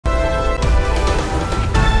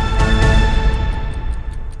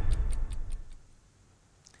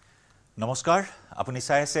নমস্কাৰ আপুনি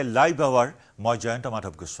চাই আছে লাইভ আৱাৰ মই জয়ন্ত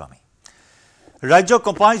মাধৱ গোস্বামী ৰাজ্য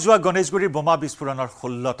কঁপাই যোৱা গণেশগুৰিৰ বোমা বিস্ফোৰণৰ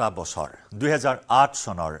 16টা বছৰ 2008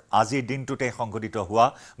 চনৰ আজিৰ দিনটোতে সংঘটিত হোৱা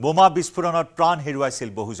বোমা বিস্ফোৰণত প্ৰাণ হেৰুৱাইছিল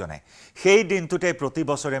বহুজনে সেই দিনটোতে প্ৰতি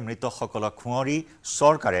বছৰে মৃতকসকলক খুঁৱৰি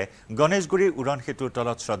চৰকাৰে গণেশগুৰিৰ উৰণ সেতুৰ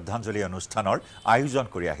তলত শ্ৰদ্ধাঞ্জলি অনুষ্ঠানৰ আয়োজন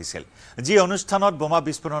কৰি আহিছিল যি অনুষ্ঠানত বোমা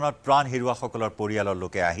বিস্ফোৰণত প্ৰাণ হেৰুৱাসকলৰ পৰিয়ালৰ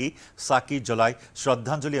লোকে আহি চাকি জ্বলাই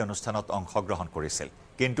শ্ৰদ্ধাঞ্জলি অনুষ্ঠানত অংশগ্ৰহণ কৰিছিল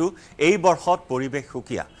কিন্তু এই বৰ্ষত পৰিবেশ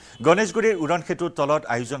সুকিয়া গণেশগুৰিৰ উৰণ সেতুৰ তলত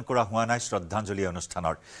আয়োজন কৰা হোৱা নাই শ্ৰদ্ধাঞ্জলি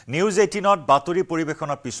অনুষ্ঠানৰ নিউজ 18ত বাতৰি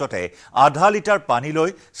পৰিবেশনৰ পিছতে আধা লিটাৰ পানী লৈ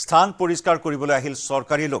স্থান পৰিষ্কাৰ কৰিবলৈ আহিল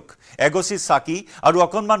চৰকাৰী লোক এগছি চাকি আৰু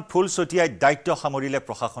অকনমান ফুল ছটিয়াই দায়িত্ব সামৰিলে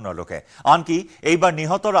প্ৰশাসনৰ লোকে আনকি এইবাৰ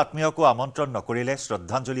নিহতৰ আত্মীয়কো আমন্ত্ৰণ নকৰিলে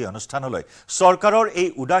শ্ৰদ্ধাঞ্জলি অনুষ্ঠানলৈ চৰকাৰৰ এই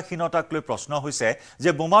উদাসীনতাক লৈ প্ৰশ্ন হৈছে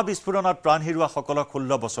যে বোমা বিস্ফোৰণত প্ৰাণ হেৰুৱা সকলক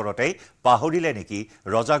 16 বছৰতে পাহৰিলে নেকি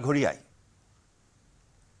ৰজাঘৰিয়াই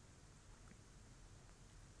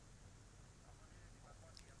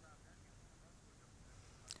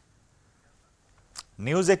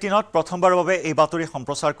নিউজ 18ত প্ৰথমবাৰৰ বাবে এই বাতৰি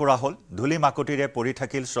সম্প্ৰচাৰ কৰা হ'ল ধুলি মাকতিৰে পৰি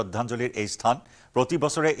থাকিল শ্ৰদ্ধাঞ্জলিৰ এই স্থান প্ৰতি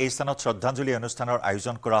বছৰে এই স্থানত শ্ৰদ্ধাঞ্জলি অনুষ্ঠানৰ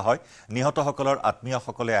আয়োজন কৰা হয় নিহতসকলৰ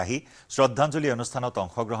আত্মীয়সকলে আহি শ্ৰদ্ধাঞ্জলি অনুষ্ঠানত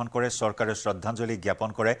অংশগ্ৰহণ কৰে চৰকাৰে শ্ৰদ্ধাঞ্জলি জ্ঞাপন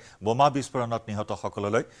কৰে বোমা বিস্ফোৰণত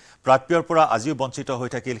নিহতসকললৈ প্ৰাপ্যৰ পৰা আজিও বঞ্চিত হৈ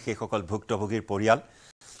থাকিল সেইসকল ভুক্তভোগীৰ পৰিয়াল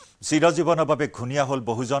চিৰজীৱনৰ বাবে ঘুনিয়া হ'ল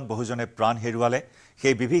বহুজনে প্ৰাণ হেৰুৱালে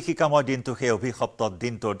সেই বিভীষিকাময় দিনটো সেই অভিশপ্ত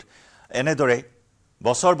দিনটোত এনেদৰে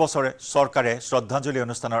বছৰ বছৰে চৰকাৰে শ্ৰদ্ধাঞ্জলি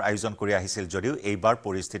অনুষ্ঠানৰ আয়োজন কৰি আহিছিল যদিও এইবাৰ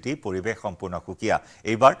পৰিস্থিতি পৰিবেশ সম্পূৰ্ণ সুকিয়া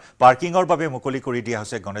এইবাৰ পাৰ্কিংৰ বাবে মুকলি কৰি দিয়া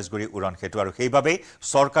হৈছে গণেশগুৰি উৰণ সেতু আৰু সেইবাবে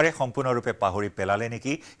চৰকাৰে সম্পূৰ্ণৰূপে পাহৰি পেলালে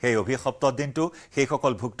নেকি সেই অভিশপ্ত দিনটো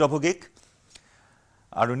সেইসকল ভুক্তভোগীক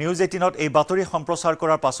আৰু নিউজ 18ত এই বাতৰি সম্প্ৰচাৰ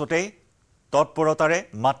কৰাৰ পাছতে তৎপৰতাৰে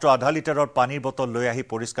মাত্ৰ আধা লিটাৰৰ পানীৰ বটল লৈ আহি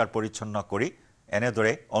পৰিষ্কাৰ পৰিচ্ছন্ন কৰি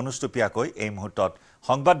এনেদৰে অনুষ্টুপিয়াকৈ এই মুহূৰ্তত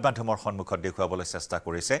সংবাদ মাধ্যমৰ সন্মুখত দেখুৱাবলৈ চেষ্টা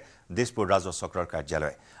কৰিছে দিছপুৰ ৰাজহ চক্ৰৰ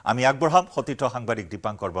কাৰ্যালয়ে আমি আগবঢ়াম সতীৰ্থ সাংবাদিক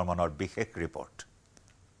দীপাংকৰ বৰ্মনৰ বিশেষ ৰিপৰ্ট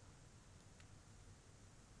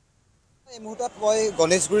এই মুহূৰ্তত মই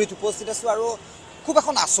গণেশগুৰিত উপস্থিত আছো আৰু খুব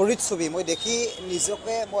এখন আচৰিত ছবি মই দেখি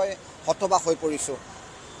নিজকে মই হতবাক হৈ পৰিছো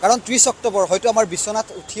কাৰণ 30 অক্টোবৰ হয়তো আমাৰ বিছনাত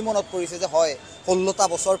উঠি মনত পৰিছে যে হয় 16টা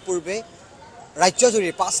বছৰ পূৰ্বে ৰাজ্যজুৰি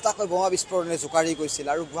 5টাকৈ বোমা বিস্ফোৰণে জোকাৰি গৈছিল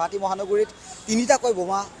আৰু গুৱাহাটী মহানগৰীত 3টাকৈ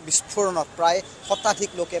বোমা বিস্ফোৰণত প্ৰায়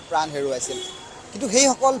শতাধিক লোকে প্ৰাণ হেৰুৱাইছিল কিন্তু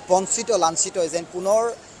সেইসকল বঞ্চিত লাঞ্ছিত যেন পুনৰ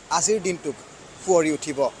আজিৰ দিনটোক ফুৱৰি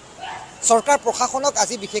উঠিব চৰকাৰ প্ৰশাসনক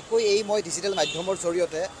আজি বিশেষকৈ এই মই ডিজিটেল মাধ্যমৰ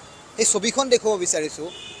জৰিয়তে এই ছবিখন দেখুৱাব বিচাৰিছোঁ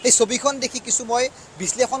এই ছবিখন দেখি কিছু মই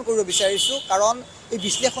বিশ্লেষণ কৰিব বিচাৰিছোঁ কাৰণ এই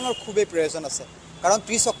বিশ্লেষণৰ খুবেই প্ৰয়োজন আছে কাৰণ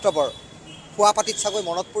 30 অক্টোবৰ খোৱা পাতিত চাগৈ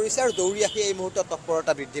মনত পৰিছে আৰু দৌৰি আহি এই মুহূৰ্তত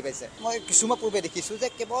তৎপৰতা বৃদ্ধি পাইছে মই কিছুমান পূৰ্বে দেখিছোঁ যে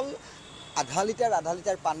কেৱল আধা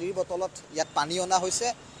লিটাৰ পানীৰ বটলত ইয়াত পানী অনা হৈছে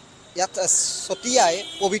ইয়াত ছটিয়াই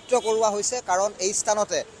পবিত্ৰ কৰোৱা হৈছে কাৰণ এই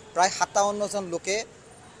স্থানতে প্ৰায় 57জন লোকে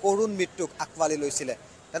কৰুণ মৃত্যুক আঁকোৱালি লৈছিলে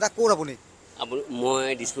দাদা ক'ৰ আপুনি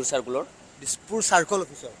মই দিছপুৰ চাৰ্কল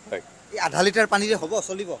অফিচৰ হয় এই আধা লিটাৰ পানীৰে হ'ব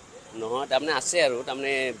চলিব নহয় তাৰমানে আছে আৰু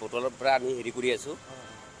তাৰমানে বটলৰ পৰা আমি হেৰি কৰি আছোঁ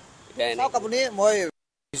চাওক আপুনি মই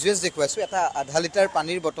ভিজুৱেলছ দেখুৱাইছোঁ এটা আধা লিটাৰ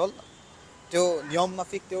পানীৰ বটল তেওঁ নিয়ম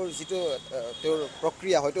মাফিক তেওঁৰ যিটো তেওঁৰ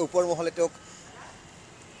প্ৰক্ৰিয়া হয়তো ওপৰ মহলে তেওঁক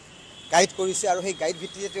গাইড কৰিছে আৰু সেই গাইড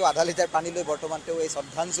ভিত্তিতে তেওঁ আধা লিটাৰ পানী লৈ বৰ্তমান তেওঁ এই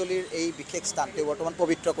শ্ৰদ্ধাঞ্জলিৰ এই বিশেষ স্থান তেওঁ বৰ্তমান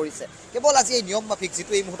পবিত্ৰ কৰিছে কেৱল আজি এই নিয়ম মাফিক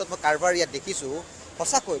যিটো এই মুহূৰ্তত মই কাৰবাৰ ইয়াত দেখিছোঁ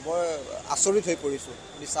সঁচাকৈ মই আচৰিত হৈ পৰিছোঁ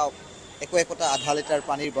আপুনি চাওক একোটা আধা লিটাৰ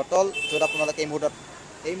পানীৰ বটল য'ত আপোনালোকে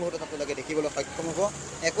এই মুহূৰ্তত আপোনালোকে দেখিবলৈ সক্ষম হ'ব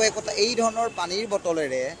একোটা এই ধৰণৰ পানীৰ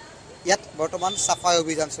বটলেৰে ইয়াত বৰ্তমান চাফাই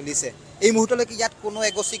অভিযান চলিছে এই মুহূৰ্তলৈকে ইয়াত কোনো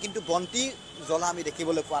এগছি কিন্তু বন্তি জ্বলা আমি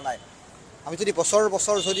দেখিবলৈ পোৱা নাই আমি যদি বছৰ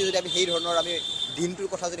যদি আমি সেই ধৰণৰ আমি দিনটোৰ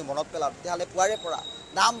কথা যদি মনত পেলাওঁ তেতিয়াহ'লে পুৱাৰে পৰা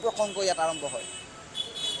নাম প্ৰসংগ ইয়াত আৰম্ভ হয়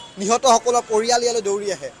নিহতসকলৰ পৰিয়াল ইয়ালৈ দৌৰি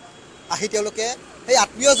আহি তেওঁলোকে সেই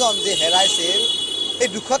আত্মীয়জন যে হেৰাইছিল সেই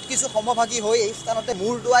দুখত কিছু সমভাগী হৈ এই স্থানতে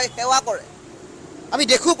মূৰ দোৱাই সেৱা কৰে আমি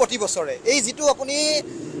দেখোঁ প্ৰতি বছৰে এই যিটো আপুনি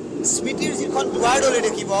স্মৃতিৰ যিখন দুৱাৰ দলি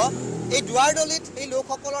দেখিব এই দুৱাৰদলিত এই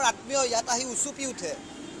লোকসকলৰ আত্মীয় ইয়াত আহি উচুপি উঠে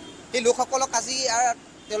এই লোকসকলক আজি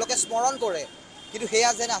তেওঁলোকে স্মৰণ কৰে কিন্তু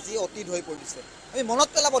সেয়া যেন আজি অতীত হৈ পৰিছে আমি মনত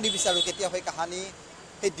পেলাব নিবিচাৰোঁ কেতিয়া হয় কাহানী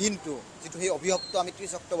সেই দিনটো যিটো সেই অভিশপ্ত আমি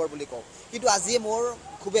 30 অক্টোবৰ বুলি কওঁ কিন্তু আজি মোৰ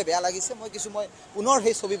খুবেই বেয়া লাগিছে মই পুনৰ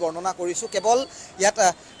সেই ছবি বৰ্ণনা কৰিছোঁ কেৱল ইয়াত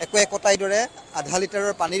একোটা এইদৰে আধা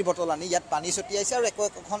লিটাৰৰ পানীৰ বটল আনি ইয়াত পানী ছটিয়াইছে আৰু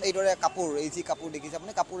একোখন এইদৰে কাপোৰ এই যি কাপোৰ দেখিছে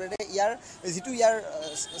আপুনি কাপোৰেৰে ইয়াৰ যিটো ইয়াৰ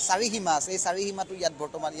চাৰিসীমা আছে এই চাৰিসীমাটো ইয়াত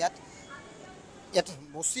বৰ্তমান ইয়াত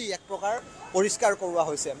মুচি এক প্ৰকাৰ পৰিষ্কাৰ কৰোৱা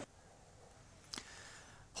হৈছে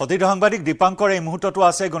সতীৰ্থ সাংবাদিক দীপাংকৰ এই মুহূৰ্তটো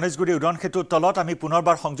আছে গণেশগুৰি উদন সেতুৰ তলত আমি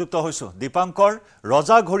পুনৰবাৰ সংযুক্ত হৈছো দীপাংকৰ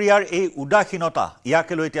ৰজা ঘৰিয়াৰ এই উদাসীনতা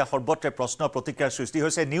ইয়াকে লৈ এতিয়া সৰ্বত্ৰে প্ৰশ্ন প্ৰতিক্ৰিয়াৰ সৃষ্টি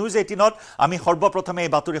হৈছে নিউজ 18ত আমি সৰ্বপ্ৰথমে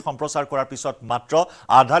এই বাতৰি সম্প্ৰচাৰ কৰাৰ পিছত মাত্ৰ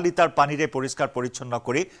আধা লিটাৰ পানীৰে পৰিষ্কাৰ পৰিচ্ছন্ন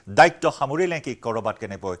কৰি দায়িত্ব সামৰিলে কি কৰবাত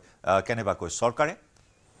কেনেবাকৈ চৰকাৰে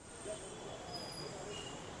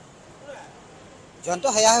জয়ন্ত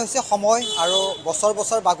হেয়া হৈছে সময় আৰু বছৰ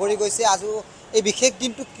বছৰ বাগৰি গৈছে আজি এই বিশেষ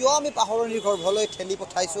দিনটো কিয় আমি পাহৰণিৰ গৰ্ভলৈ ঠেলি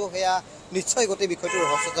পঠাইছোঁ সেয়া নিশ্চয় গোটেই বিষয়টো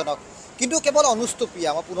ৰহস্যজনক কিন্তু কেৱল অনুষ্টুপীয়া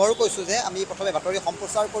মই পুনৰ কৈছোঁ যে আমি প্ৰথমে বাতৰি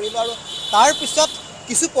সম্প্ৰচাৰ কৰিলোঁ আৰু তাৰ পিছত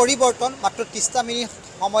কিছু পৰিৱৰ্তন মাত্ৰ 30 মিনিট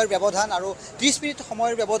সময়ৰ ব্যৱধান আৰু 30 মিনিট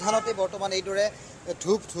সময়ৰ ব্যৱধানতে বৰ্তমান এইদৰে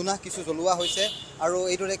ধূপ ধূনা কিছু জ্বলোৱা হৈছে আৰু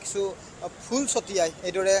এইদৰে কিছু ফুল ছটিয়াই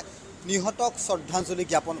এইদৰে নিহতক শ্ৰদ্ধাঞ্জলি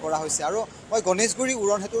জ্ঞাপন কৰা হৈছে আৰু মই গণেশগুৰি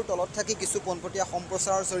উৰণ সেতুৰ তলত থাকি কিছু পোনপটীয়া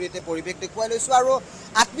সম্প্ৰচাৰৰ জৰিয়তে পৰিৱেশ দেখুৱাই লৈছোঁ আৰু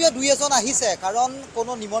আত্মীয় দুই এজন আহিছে কাৰণ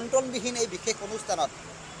কোনো নিমন্ত্ৰণবিহীন এই বিশেষ অনুষ্ঠানত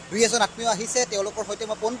দুই এজন আত্মীয় আহিছে তেওঁলোকৰ সৈতে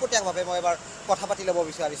মই পোনপটীয়াভাৱে মই এবাৰ কথা পাতি ল'ব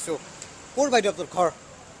বিচাৰিছোঁ ক'ৰ বাইদেউ আপোনাৰ ঘৰ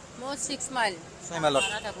মই 6 মাইল 6 মাইলত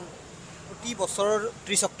প্ৰতি বছৰৰ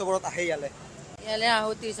 30 অক্টোবৰত আহে ইয়ালে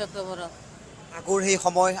আহোঁ 30 অক্টোবৰত আগৰ সেই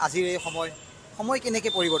সময় আজিৰ এই সময় কেনেকৈ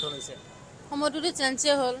পৰিৱৰ্তন হৈছে সময়টোতো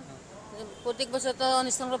চেঞ্জে হ'ল প্ৰত্যেক বছৰতো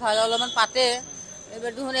অনুষ্ঠানবোৰ ভাল অলপমান পাতে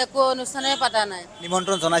এবাৰ দেখোন একো অনুষ্ঠানে পতা নাই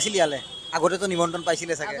নিমন্ত্ৰণ জনাইছিল ইয়ালে আগতেতো নিমন্ত্ৰণ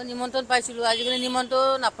পাইছিলে চাগে আগতে নিমন্ত্ৰণ পাইছিলোঁ আজিকালি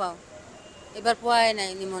নিমন্ত্ৰণ নাপাওঁ এবাৰ পোৱাই নাই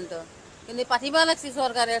নিমন্ত্ৰণ কিন্তু পাতিব লাগিছিল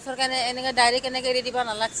চৰকাৰে এনেকৈ ডাইৰেক্ট এনেকৈ এৰি দিব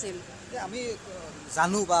নালাগিছিল আমি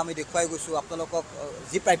জানো বা আমি দেখুৱাই গৈছোঁ আপোনালোকক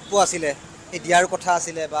যি প্ৰাপ্য আছিলে সেই দিয়াৰ কথা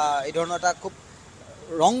আছিলে বা এই ধৰণৰ এটা খুব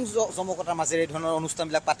ৰং জমকতাৰ মাজেৰে এই ধৰণৰ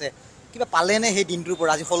অনুষ্ঠানবিলাক পাতে কিবা পালেনে সেই দিনটোৰ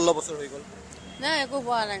পৰা আজি 16 বছৰ হৈ গ'ল নাই একো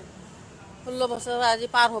পোৱা নাই 16 বছৰ আজি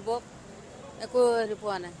পাৰ হ'ব একো হেৰি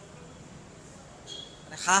পোৱা নাই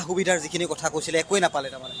সা সুবিধাৰ যিখিনি কথা কৈছিলে একোৱে নাপালে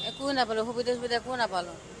তাৰমানে একো নাপালোঁ সুবিধা একো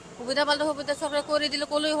নাপালোঁ সুবিধা পালে সুবিধা চৰকাৰে কৰি দিলে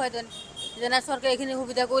ক'লেই হয়তেন যেনে চৰকাৰে এইখিনি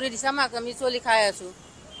সুবিধা কৰি দিছে আমাক আমি চলি খাই আছোঁ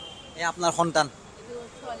এই আপোনাৰ সন্তান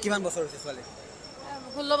কিমান বছৰ হৈছে ছোৱালী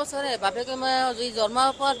 16 বছৰে বাপেকে মই জন্ম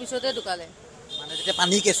পোৱাৰ পিছতে ঢুকালে মানে যেতিয়া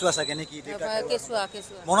পানী কেঁচুৱা চাগে নেকি কেঁচুৱা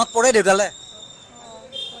মনত পৰে দেউতালে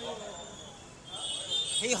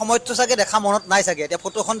সেই সময়ততো চাগে দেখা মনত নাই চাগে এতিয়া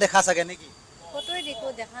ফটোখন দেখা চাগে নেকি ফটোই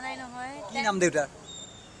দেখা নাই নহয় কি নাম দেউতাৰ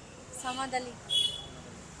সামাদ আলী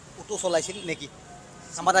অটো চলাইছিল নেকি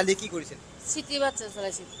সামাদ আলী কি কৰিছিল চিটি বাছ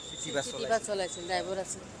চলাইছিল ড্ৰাইভাৰ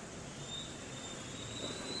আছিল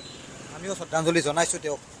আমিও শ্ৰদ্ধাঞ্জলি জনাইছোঁ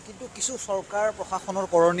তেওঁক কিন্তু কিছু চৰকাৰ প্ৰশাসনৰ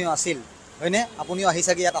কৰণীয় আছিল হয়নে আপুনিও আহি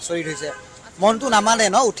চাগে ইয়াত আচৰিত হৈছে মনটো নামানে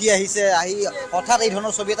ন উঠি আহিছে আহি হঠাৎ এই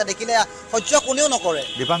ধৰণৰ ছবি এটা দেখিলে সহ্য কোনেও নকৰে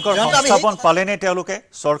দীপাংকৰ সংস্থাপন পালেনে তেওঁলোকে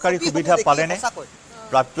চৰকাৰী সুবিধা পালেনে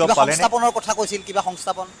প্ৰাপ্য পালেনে সংস্থাপনৰ কথা কৈছিল কিবা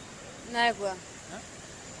সংস্থাপন নাই পোৱা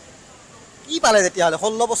কি পালে তেতিয়াহ'লে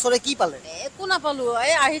 16 বছৰে কি পালে একো নাপালোঁ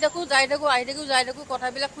এই আহি থাকোঁ যাই থাকোঁ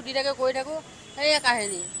কথাবিলাক সুধি থাকে কৈ থাকোঁ সেয়ে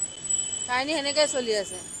কাহিনী সেনেকৈ চলি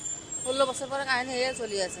আছে 16 বছৰ পৰা কাহিনী সেয়ে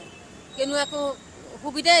চলি আছে কিন্তু একো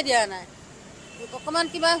সুবিধাই দিয়া নাই অকণমান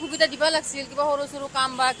কিবা সুবিধা দিব লাগিছিল কিবা সৰু সৰু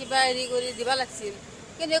কাম বা কিবা হেৰি কৰি দিব লাগিছিল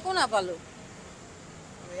কিন্তু একো নাপালোঁ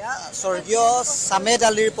এয়া স্বৰ্গীয় সামেদ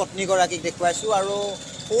আলীৰ পত্নীগৰাকীক দেখুৱাইছোঁ আৰু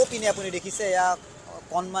সৌপিনে আপুনি দেখিছে এয়া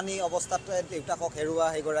কণমানি অৱস্থাত দেউতাকক হেৰুৱা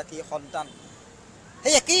সেইগৰাকী সন্তান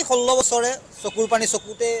সেই একেই 16 বছৰে চকুৰ পানী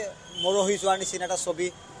চকুতে মৰহি যোৱাৰ নিচিনা এটা ছবি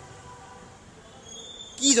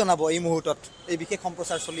কি জনাব এই মুহূৰ্তত এই বিশেষ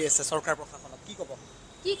সম্প্ৰচাৰ চলি আছে চৰকাৰ প্ৰশাসনক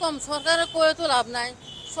কি ক'ম চৰকাৰে কৈতো লাভ নাই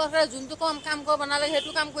চৰকাৰে যোনটো কাম কৰিব নালাগে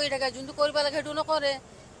সেইটো কাম কৰি থাকে যোনটো কৰিব লাগে সেইটো নকৰে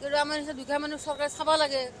কিন্তু আমাৰ নিচিনা দুখীয়া মানুহ চৰকাৰে চাব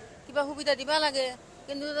লাগে কিবা সুবিধা দিব লাগে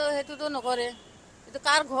কিন্তু সেইটোতো নকৰে এইটো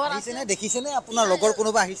কাৰ ঘৰ আহিছেনে দেখিছেনে আপোনাৰ লগৰ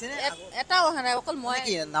কোনোবা আহিছেনে এটাও অহা নাই অকল মই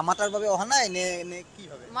কি নামাতাৰ বাবে অহা নাই নে কি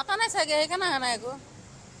ভাবে মাতা নাই চাগে সেইকাৰণে অহা নাই একো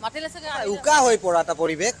মাতিলে চাগে উকা হৈ পৰা এটা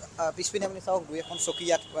পৰিৱেশ পিছপিনে আপুনি চাওক দুই এখন চকী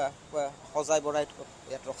ইয়াত সজাই বৰাই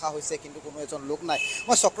ইয়াত ৰখা হৈছে কিন্তু কোনো এজন লোক নাই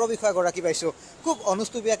মই চক্ৰ বিষয়াগৰাকী পাইছোঁ খুব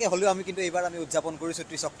অনুষ্টুপীয়াকৈ হ'লেও আমি কিন্তু এইবাৰ আমি উদযাপন কৰিছোঁ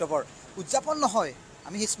 30 অক্টোবৰ উদযাপন নহয়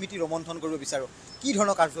আমি সেই স্মৃতি ৰোমন্থন কৰিব বিচাৰোঁ কি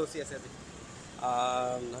ধৰণৰ কাৰ্যসূচী আছে আজি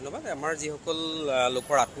ধন্যবাদ আমাৰ যিসকল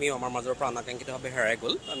লোকৰ আত্মীয় আমাৰ মাজৰ পৰা অনাকাংক্ষিতভাৱে হেৰাই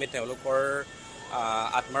গ'ল আমি তেওঁলোকৰ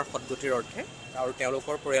আত্মাৰ সদ্গতিৰ অৰ্থে আৰু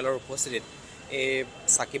তেওঁলোকৰ পৰিয়ালৰ উপস্থিতিত এই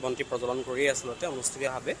চাকি বন্তি প্ৰজ্বলন কৰি আচলতে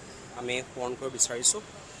অনুষ্ঠিতভাৱে আমি সোঁৱৰণ কৰিব বিচাৰিছোঁ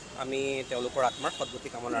আমি তেওঁলোকৰ আত্মাৰ সদ্গতি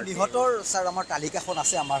কামনাৰ নিহতৰ ছাৰ আমাৰ তালিকাখন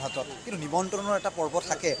আছে আমাৰ হাতত কিন্তু নিমন্ত্ৰণৰ এটা পৰ্ব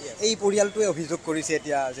থাকে এই পৰিয়ালটোৱে অভিযোগ কৰিছে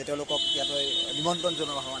এতিয়া যে তেওঁলোকক ইয়াত নিমন্ত্ৰণ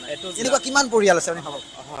জনোৱা হোৱা নাই এইটো এনেকুৱা কিমান পৰিয়াল আছে আপুনি ভাবক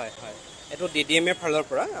হয় এইটো DDMৰ ফালৰ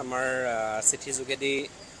পৰা আমাৰ চিঠি যোগেদি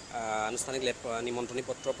আনুষ্ঠানিক নিমন্ত্ৰণী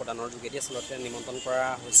পত্ৰ প্ৰদানৰ যোগেদি আচলতে নিমন্ত্ৰণ কৰা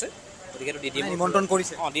হৈছে গতিকে এইটো DDM নিমন্ত্ৰণ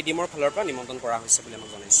কৰিছে DDMৰ ফালৰ পৰা নিমন্ত্ৰণ কৰা হৈছে বুলি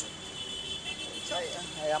আমাক জনাইছে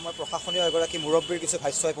আমাৰ প্ৰশাসনীয় এগৰাকী মুৰব্বীৰ কিছু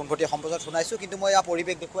ভাষ্য পোনপটীয়া সম্প্ৰচাৰত শুনাইছোঁ কিন্তু মই ইয়াৰ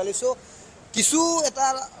পৰিৱেশ দেখুৱাই লৈছোঁ কিছু এটা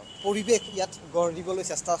পৰিৱেশ ইয়াত গঢ় দিবলৈ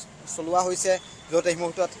চেষ্টা চলোৱা হৈছে য'ত এই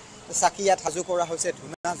মুহূৰ্তত চাকি ইয়াত সাজু কৰা হৈছে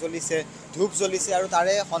ধূনা জ্বলিছে ধূপ জ্বলিছে আৰু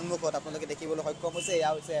তাৰে সন্মুখত আপোনালোকে দেখিবলৈ সক্ষম হৈছে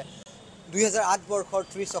এয়া হৈছে 2008 বৰ্ষৰ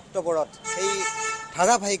 30 অক্টোবৰত সেই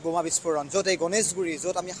ধাৰাবাহিক বোমা বিস্ফোৰণ য'ত এই গণেশগুৰি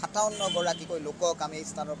য'ত আমি 57 গৰাকীকৈ লোকক আমি এই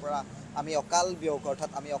স্থানৰ পৰা আমি অকাল বিয়োগ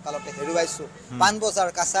অৰ্থাৎ আমি অকালতে হেৰুৱাইছোঁ পাণবজাৰ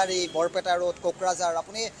কাছাৰী বৰপেটা ৰোড কোকৰাঝাৰ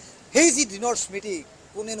আপুনি সেই যি দিনৰ স্মৃতি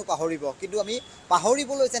কোনেনো পাহৰিব কিন্তু আমি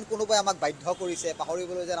পাহৰিবলৈ যেন কোনোবাই আমাক বাধ্য কৰিছে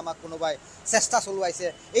পাহৰিবলৈ যেন আমাক কোনোবাই চেষ্টা চলোৱাইছে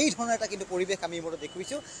এই ধৰণৰ এটা কিন্তু পৰিৱেশ আমি মোৰ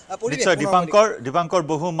দেখিছোঁ নিশ্চয় দীপাংকৰ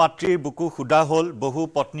বহু মাতৃৰ বুকু সুদা হ'ল বহু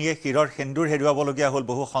পত্নীয়ে শিৰৰ সেন্দুৰ হেৰুৱাবলগীয়া হ'ল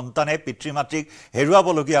বহু সন্তানে পিতৃ মাতৃক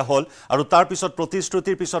হেৰুৱাবলগীয়া হ'ল আৰু তাৰ পিছত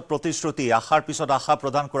প্ৰতিশ্ৰুতিৰ পিছত প্ৰতিশ্ৰুতি আশাৰ পিছত আশা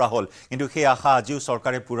প্ৰদান কৰা হ'ল কিন্তু সেই আশা আজিও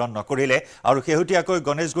চৰকাৰে পূৰণ নকৰিলে আৰু শেহতীয়াকৈ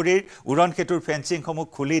গণেশগুৰিৰ উৰণ সেতুৰ ফেন্সিংসমূহ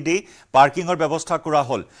খুলি দি পাৰ্কিঙৰ ব্যৱস্থা কৰা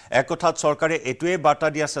হ'ল এক কথাত চৰকাৰে এটোৱে বাৰ্তা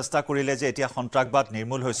দিয়াৰ চেষ্টা কৰিলে যে এতিয়া সন্ত্ৰাসবাদ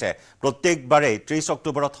নিৰ্মূল হৈছে প্ৰত্যেকবাৰে 30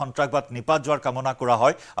 অক্টোবৰত সন্ত্ৰাসবাদ নিপাত যোৱাৰ কামনা কৰা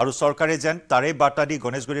হয় আৰু চৰকাৰে যেন তাৰে বাৰ্তা দি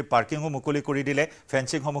গণেশগুৰিৰ পাৰ্কিংও মুকলি কৰি দিলে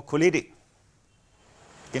ফেন্সিংসমূহ খুলি দি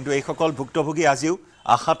কিন্তু এইসকল ভুক্তভোগী আজিও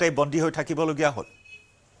আশাতে বন্দী হৈ থাকিবলগীয়া হ'ল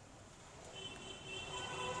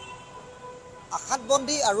আশাত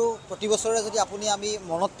বন্দী আৰু প্ৰতি বছৰে যদি আপুনি আমি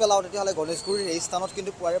মনত পেলাওঁ তেতিয়াহ'লে গণেশগুৰিৰ এই স্থানত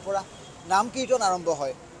কিন্তু পুৱাৰে পৰা নাম কীৰ্তন আৰম্ভ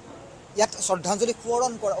হয় ইয়াত শ্ৰদ্ধাঞ্জলি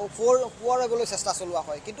সোঁৱৰাবলৈ চেষ্টা চলোৱা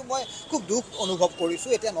হয় কিন্তু মই খুব দুখ অনুভৱ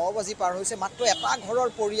কৰিছোঁ এতিয়া 9 বাজি পাৰ হৈছে মাত্ৰ এটা ঘৰৰ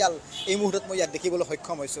পৰিয়াল এই মুহূৰ্তত মই ইয়াত দেখিবলৈ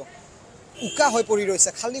সক্ষম হৈছোঁ উকা হৈ পৰি ৰৈছে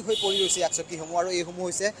খালী হৈ পৰি ৰৈছে ইয়াত চকীসমূহ আৰু এইসমূহ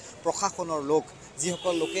হৈছে প্ৰশাসনৰ লোক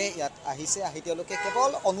যিসকল লোকে ইয়াত আহিছে আহি তেওঁলোকে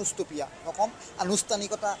কেৱল অনুষ্টুপীয়া অকম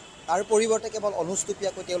আনুষ্ঠানিকতা তাৰ পৰিৱৰ্তে কেৱল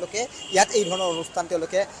অনুষ্টুপীয়াকৈ তেওঁলোকে ইয়াত এই ধৰণৰ অনুষ্ঠান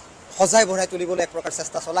তেওঁলোকে সজাই বঢ়াই তুলিবলৈ এক প্ৰকাৰ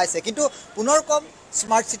চেষ্টা চলাইছে কিন্তু পুনৰ কম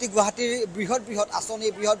স্মাৰ্ট সিটি গুৱাহাটীৰ বৃহৎ আঁচনি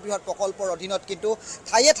বৃহৎ প্ৰকল্পৰ অধীনত কিন্তু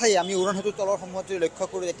ঠায়ে ঠায়ে আমি উৰণ সেতুৰ তলৰ সমূহত যদি লক্ষ্য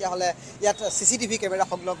কৰোঁ তেতিয়াহ'লে ইয়াত CCTV কেমেৰা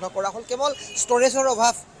সংলগ্ন কৰা হ'ল কেৱল ষ্ট'ৰেজৰ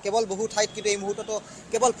অভাৱ কেৱল বহু ঠাইত কিন্তু এই মুহূৰ্ততো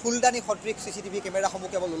কেৱল ফুলদানি সদৃশ CCTV কেমেৰাসমূহ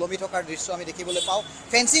কেৱল ওলমি থকাৰ দৃশ্য আমি দেখিবলৈ পাওঁ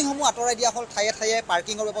ফেন্সিংসমূহ আঁতৰাই দিয়া হ'ল ঠায়ে ঠায়ে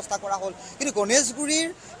পাৰ্কিঙৰ ব্যৱস্থা কৰা হ'ল কিন্তু গণেশগুৰিৰ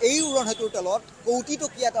এই উৰণ সেতুৰ তলত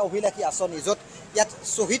কৌটিটকীয়া এটা অভিলাষী আঁচনি য'ত ইয়াত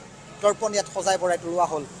শ্বহীদ তৰ্পণ ইয়াত সজাই বঢ়াই তোলোৱা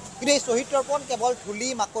হ'ল কিন্তু এই শ্বহীদ তৰ্পণ কেৱল ধূলি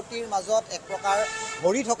মাকতিৰ মাজত এক প্ৰকাৰ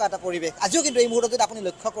ভৰি থকা এটা পৰিৱেশ আজিও কিন্তু এই মুহূৰ্তত যদি আপুনি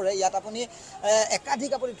লক্ষ্য কৰে ইয়াত আপুনি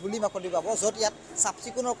একাধিক আপুনি ধূলি মাকতি পাব য'ত ইয়াত চাফ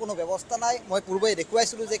চিকুণৰ কোনো ব্যৱস্থা নাই মই পূৰ্বে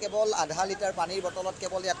দেখুৱাইছিলোঁ যে কেৱল আধা লিটাৰ পানীৰ বটলত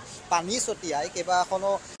কেৱল ইয়াত পানী ছটিয়াই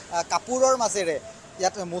কেইবাখনো কাপোৰৰ মাজেৰে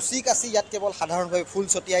ইয়াত মচি কাচি ইয়াত কেৱল সাধাৰণভাৱে ফুল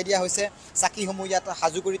ছটিয়াই দিয়া হৈছে চাকিসমূহ ইয়াত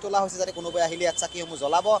সাজু কৰি তোলা হৈছে যাতে কোনোবাই আহিলে ইয়াত চাকিসমূহ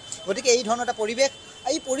জ্বলাব গতিকে এই ধৰণৰ এটা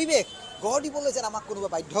পৰিৱেশ গঢ় দিবলৈ যেন আমাক কোনোবাই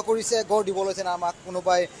বাধ্য কৰিছে গঢ় দিবলৈ যেন আমাক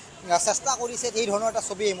কোনোবাই চেষ্টা কৰিছে এই ধৰণৰ এটা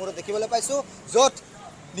ছবি এই মুহূৰ্তত দেখিবলৈ পাইছোঁ য'ত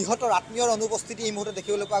নিহতৰ আত্মীয়ৰ অনুপস্থিতি এই মুহূৰ্তত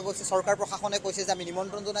দেখিবলৈ পোৱা গৈছে চৰকাৰ প্ৰশাসনে কৈছে যে আমি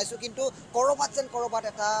নিমন্ত্ৰণ জনাইছোঁ কিন্তু ক'ৰবাত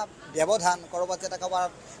এটা ব্যৱধান ক'ৰবাত যে এটা ক'ৰবাত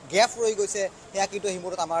গেপ ৰৈ গৈছে সেয়া কিন্তু এই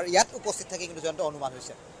মুহূৰ্তত আমাৰ ইয়াত উপস্থিত থাকি কিন্তু জয়ন্ত অনুমান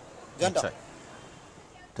হৈছে জয়ন্ত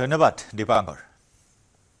ধন্যবাদ দীপাংকৰ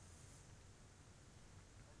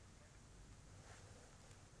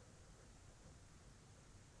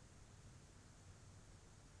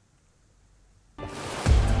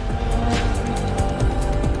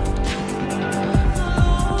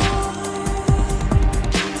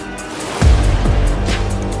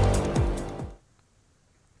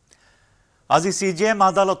আজি CJM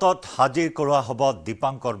আদালতত হাজিৰ কৰোৱা হ'ব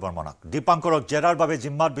দীপাংকৰ বৰ্মনক দীপাংকৰক জেৰাৰ বাবে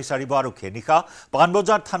জিম্মাত বিচাৰিব আৰক্ষীয়ে নিশা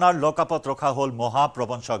পাণবজাৰ থানাৰ লকআপত ৰখা হ'ল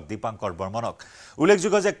মহাপ্ৰবঞ্চক দীপাংকৰ বৰ্মনক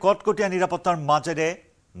উল্লেখযোগ্য যে কটকটীয়া নিৰাপত্তাৰ মাজেৰে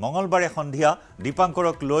মঙলবাৰে সন্ধিয়া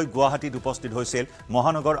দীপাংকৰক লৈ গুৱাহাটীত উপস্থিত হৈছিল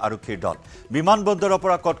মহানগৰ আৰক্ষীৰ দল বিমানবন্দৰৰ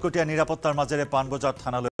পৰা কটকটীয়া নিৰাপত্তাৰ মাজেৰে পাণবজাৰ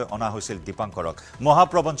থানালৈ অনা হৈছিল দীপাংকৰক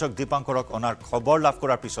মহাপ্ৰবঞ্চক দীপাংকৰক অনাৰ খবৰ লাভ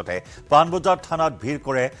কৰাৰ পিছতে পাণবজাৰ থানাত ভিৰ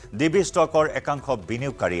কৰে ডিবি ষ্টকৰ একাংশ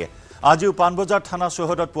বিনিয়োগকাৰীয়ে আজিও পাণবজাৰ থানা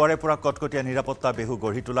চৌহদত পুৱাৰে পৰা কটকটীয়া নিৰাপত্তা বেহু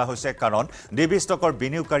গঢ়ি তোলা হৈছে কাৰণ ডিবি ষ্টকৰ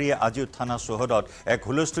বিনিয়োগকাৰীয়ে আজিও থানা চৌহদত এক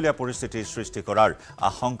হুলস্থুলীয়া পৰিস্থিতিৰ সৃষ্টি কৰাৰ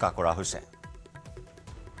আশংকা কৰা হৈছে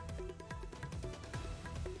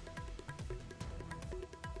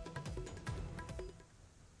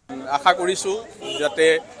আশা কৰিছোঁ যাতে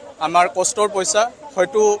আমাৰ কষ্টৰ পইচা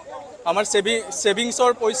হয়তো আমাৰ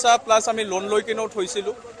সেভিংছৰ পইচা প্লাস আমি লোন লৈ কিনেও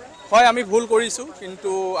থৈছিলোঁ হয় আমি ভুল কৰিছোঁ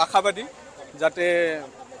কিন্তু আশাবাদী যাতে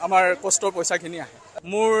আমাৰ কষ্টৰ পইচাখিনি আহে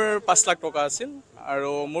মোৰ 5 লাখ টকা আছিল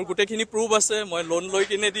আৰু মোৰ গোটেইখিনি প্ৰুফ আছে মই লোন লৈ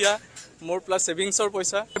কিনে দিয়া মোৰ প্লাস সেভিংছৰ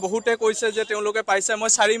পইচা বহুতে কৈছে যে তেওঁলোকে পাইছে মই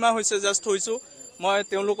 4 মাহ হৈছে জাস্ট থৈছোঁ মই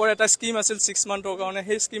তেওঁলোকৰ এটা স্কিম আছিল 6 মান্থৰ কাৰণে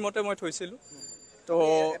সেই স্কিমতে মই থৈছিলোঁ তো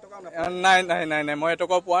নাই মই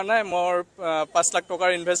এটকা পোৱা নাই মোৰ 5 লাখ টকাৰ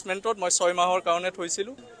ইনভেষ্টমেণ্টত মই 6 মাহৰ কাৰণে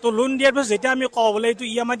থৈছিলোঁ তো লোন দিয়াৰ পিছত যেতিয়া আমি কওঁ বোলে এইটো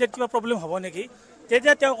EMI দিয়াত কিবা প্ৰব্লেম হ'ব নেকি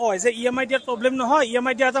তেতিয়া তেওঁ কয় যে EMI দিয়াত প্ৰব্লেম নহয়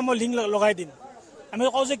EMI দিয়া এটা মই লিংক লগাই দিম আমি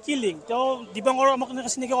কওঁ যে কি লিংক তেওঁ দীপাংকৰ আমাক এনেকৈ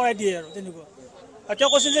চিনাকি কৰাই দিয়ে আৰু তেনেকুৱা আৰু তেওঁ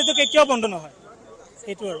কৈছিল যে এইটো কেতিয়াও বন্ধ নহয়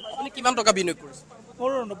সেইটো আৰু আপুনি কিমান টকা বিনিয়োগ কৰিছে মোৰ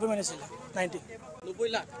 90 মান আছিলে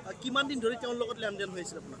 90 লাখ কিমান দিন ধৰি তেওঁৰ লগত লেনদেন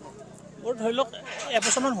হৈছিল আপোনাৰ মোৰ ধৰি লওক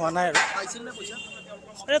এবছৰমান হোৱা নাই আৰু পাইছিল নে পইচা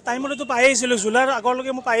টাইমতেতো পায়ে আহিছিলোঁ জুলাইৰ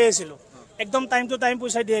আগলৈকে মই পায়ে আহিছিলোঁ একদম টাইম টু টাইম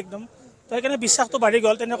পইচা দিয়ে একদম তো সেইকাৰণে বিশ্বাসটো বাঢ়ি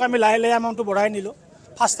গ'ল তেনেকৈ আমি লাহে লাহে এমাউণ্টটো বঢ়াই নিলোঁ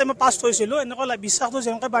ফাৰ্ষ্ট টাইম পাছ হৈছিলোঁ এনেকৈ বিশ্বাসটো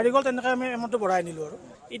যেনেকৈ বাঢ়ি গ'ল তেনেকৈ আমি এমাউণ্টটো বঢ়াই নিলোঁ আৰু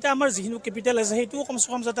এতিয়া আমাৰ যিখিনি কেপিটেল আছে সেইটোও কমচে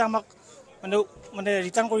কম যাতে আমাক মানে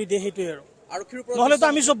ৰিটাৰ্ণ কৰি দিয়ে সেইটোৱে আৰু নহ'লেতো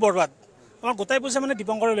আমি চব বৰবাদ আমাৰ গোটাই পইচা মানে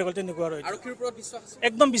দীপাংকৰে লৈ গ'ল তেনেকুৱা আৰু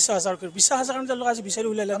একদম বিশ্বাস আছে আৰু বিশ্বাস আছে কাৰণে তেওঁলোকে আজি বিচাৰি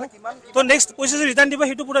উলিয়ালে ন তো নেক্সট পইচা যে ৰিটাৰ্ণ দিব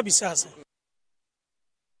সেইটো পুৰা বিশ্বাস আছে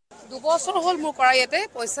 2 বছৰ হ'ল মোৰ কৰা ইয়াতে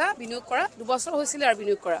পইচা বিনিয়োগ কৰা 2 বছৰ হৈছিলে আৰু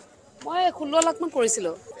বিনিয়োগ কৰা মই 16 লাখ মান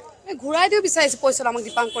কৰিছিলোঁ ঘূৰাই দিও বিচাৰিছোঁ পইচা আমাক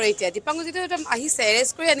দীপাংকৰে এতিয়া দীপাংকৰ যিটো আহিছে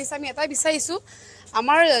এৰেষ্ট কৰি আনিছে আমি এটাই বিচাৰিছোঁ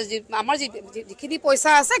আমাৰ যিখিনি পইচা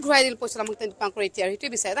আছে ঘূৰাই দিল পইচা আমাক দীপাংকৰ এতিয়া আৰু সেইটোৱে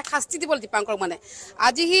বিচাৰে এটা শাস্তি দিব দীপাংকৰ মানে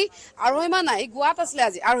আজি সি আঢ়ৈ মাহ নাই গোৱাত আছিলে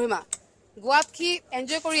আজি আঢ়ৈ মাহ গোৱাত সি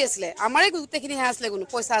এনজয় কৰি আছিলে আমাৰে গোটেইখিনি হে আছিলে কোনো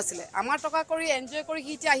পইচা আছিলে আমাৰ টকা কৰি এনজয় কৰি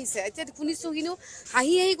সি এতিয়া আহিছে এতিয়া শুনিছোঁ সিনো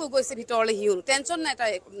হাঁহি হাঁহি গৈছে ভিতৰলৈ সিও টেনশ্যন নাই তাৰ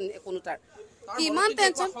কোনো তাৰ কিমান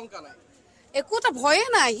টেনশ্যন একো এটা ভয়ে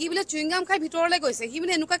নাই সি বোলে চুইংগাম খাই ভিতৰলৈ গৈছে সি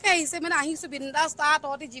মানে এনেকুৱাকৈ আহিছে মানে আহিছোঁ বিন্দাছ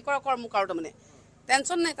তহঁতি যি কৰ কৰ মোক আৰু তাৰমানে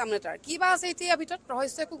টেনশ্যন নাই তাৰমানে তাৰ কিবা আছে এতিয়া ভিতৰত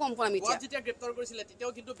ৰহস্য একো গম পোৱা আমি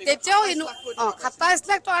তেতিয়াও 27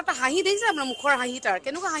 লাখ টকা এটা হাঁহি দেখিছে আপোনাৰ মুখৰ হাঁহি তাৰ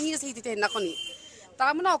কেনেকুৱা হাঁহি আছে সি তেতিয়া সেইদিনাখনি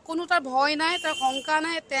তাৰমানে অকণো তাৰ ভয় নাই তাৰ শংকা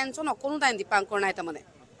নাই টেনশ্যন অকণো নাই দীপাংকৰ নাই তাৰমানে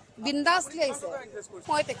বিন্দাছলি আহিছে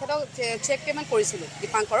মই তেখেতক চেক পে'মেণ্ট কৰিছিলোঁ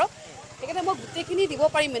দীপাংকৰক সেইকাৰণে মই গোটেইখিনি দিব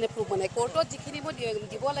পাৰিম মানে প্ৰুফ মানে কোৰ্টত যিখিনি মই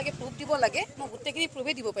দিব লাগে প্ৰুফ দিব লাগে মই গোটেইখিনি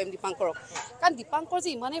প্ৰুফেই দিব পাৰিম দীপাংকৰক কাৰণ দীপাংকৰ যে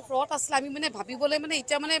ইমানেই ফ্ৰড আছিলে আমি মানে ভাবিবলৈ মানে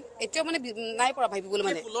এতিয়াও মানে নাই পৰা ভাবিবলৈ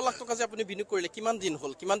মানে 16 লাখ টকা যে আপুনি বিনিয়োগ কৰিলে কিমান দিন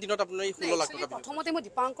হ'ল কিমান দিনত আপুনি 16 লাখ টকা প্ৰথমতে মই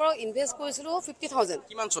দীপাংকৰক ইনভেষ্ট কৰিছিলোঁ 50,000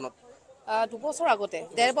 কিমান চনত 2 বছৰ আগতে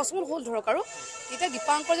 1.5 বছৰমান হ'ল ধৰক আৰু এতিয়া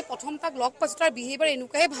দীপাংকৰ যে প্ৰথম তাক লগ পাইছোঁ তাৰ বিহেভিয়াৰ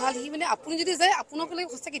এনেকুৱাই ভাল সি মানে আপুনি যদি যায় আপোনালোকে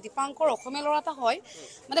সঁচাকৈ দীপাংকৰ অসমীয়া ল'ৰা এটা হয়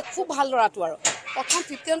মানে খুব ভাল ল'ৰাটো আৰু প্ৰথম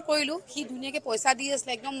 50,000 কৰিলোঁ সি ধুনীয়াকৈ পইচা দি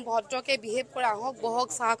আছিলে একদম ভদ্ৰকৈ বিহেভ কৰে আহক বহক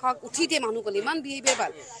চাহ খাওক উঠি দিয়ে মানুহকলি ইমান বিহেভিয়াৰ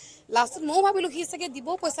ভাল লাষ্টত ময়ো ভাবিলোঁ সি চাগে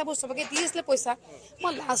দিবও পইচাবোৰ চবকে দি আছিলে পইচা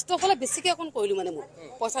মই লাষ্টৰ ফালে বেছিকৈ অকণ কৰিলোঁ মানে মোৰ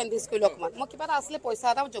পইচা ইনভেষ্ট কৰিলোঁ অকণমান মই কিবা এটা আছিলে পইচা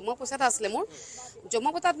এটা জমা পইচা এটা আছিলে মোৰ জমা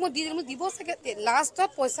পইচাত মই দি দিলোঁ দিব চাগে লাষ্টত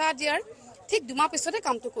পইচা দিয়াৰ ঠিক 2 মাহ পিছতে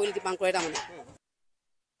কামটো কৰিলোঁ দীপাংকৰে তাৰমানে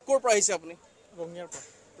ক'ৰ পৰা আহিছে আপুনি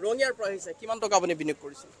ৰঙিয়াৰ পৰা আহিছে কিমান টকা আপুনি বিনিয়োগ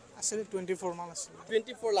কৰিছিল আছিলে 24 মান আছিলে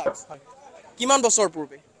 24 লাখ হয় কিমান বছৰ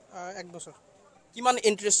পূৰ্বে 1 বছৰ কিমান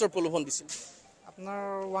ইণ্টাৰেষ্টৰ প্ৰলোভন দিছিল আপোনাৰ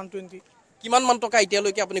 120 কিমান মান টকা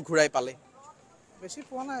এতিয়ালৈকে আপুনি ঘূৰাই পালে বেছি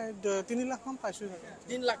পোৱা নাই 3 লাখ মান পাইছোঁ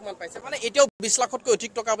 3 লাখ মান পাইছে মানে এতিয়াও 20 লাখতকৈ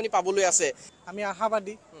অধিক টকা আপুনি পাবলৈ আছে আমি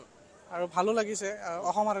আশাবাদী আৰু ভালো লাগিছে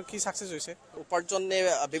অসম আৰু কি সাকসেস হৈছে উপাৰ্জন নে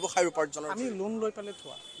ব্যৱসায়ৰ উপাৰ্জনৰ আমি লোন লৈ পালে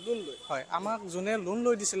থোৱা লোন লৈ হয় আমাক যোনে লোন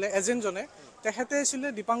লৈ দিছিলে এজেণ্টজনে তেখেতে আছিলে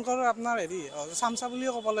দীপাংকৰ আপোনাৰ চামচা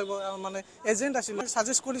বুলিয়ে ক'ব লাগিব মানে এজেণ্ট আছিলে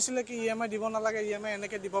সাজেষ্ট কৰিছিলে কি ইএমআই দিব নালাগে ইএমআই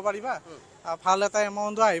এনেকৈ দিব পাৰিবা ভাল এটা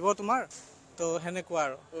এমাউণ্টো আহিব তোমাৰ তো সেনেকুৱা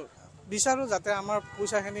আৰু বিচাৰোঁ যাতে আমাৰ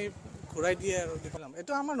পইচাখিনি ঘূৰাই দিয়ে আৰু দিলাম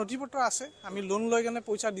এইটো আমাৰ নথিপত্ৰ আছে আমি লোন লৈ কেনে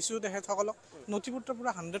পইচা দিছোঁ তেখেতসকলক নথিপত্ৰ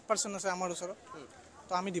পুৰা 100% আছে আমাৰ ওচৰত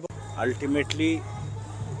তো আমি দিব আল্টিমেটলি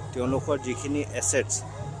তেওঁলোকৰ যিখিনি এছেটছ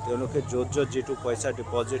তেওঁলোকে য'ত যিটো পইচা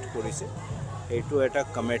ডিপজিট কৰিছে সেইটো এটা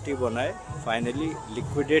কমিটি বনাই ফাইনেলি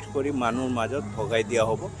লিকুইডেট কৰি মানুহৰ মাজত ভগাই দিয়া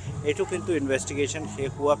হ'ব এইটো কিন্তু ইনভেষ্টিগেশ্যন শেষ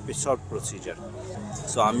হোৱা পিছৰ প্ৰচিজাৰ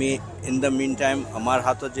চ' আমি ইন দ্য মিন টাইম আমাৰ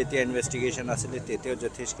হাতত যেতিয়া ইনভেষ্টিগেশ্যন আছিলে তেতিয়াও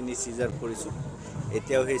যথেষ্টখিনি চিজাৰ কৰিছোঁ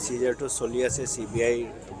এতিয়াও সেই চিজাৰটো চলি আছে CBI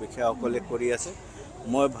বিষয়াসকলে কৰি আছে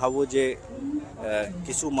মই ভাবোঁ যে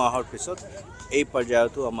কিছু মাহৰ পিছত এই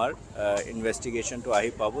পৰ্যায়তো আমাৰ ইনভেষ্টিগেশ্যনটো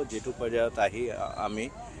আহি পাব যেটো পৰ্যায়ত আহি আমি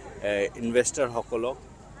ইনভেষ্টৰসকলক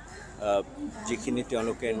যিখিনি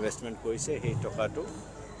তেওঁলোকে ইনভেষ্টমেণ্ট কৰিছে সেই টকাটো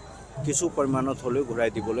কিছু পৰিমাণত হ'লেও ঘূৰাই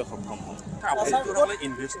দিবলৈ সক্ষম হ'ম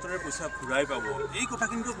ইনভেষ্টৰে পইচা ঘূৰাই পাব এই কথা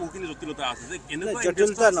কিন্তু বহুখিনি জটিলতা আছে যে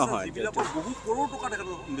জটিলতা নহয় বহু কৰোৰ টকা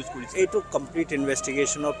ইনভেষ্ট কৰিছে এইটো কমপ্লিট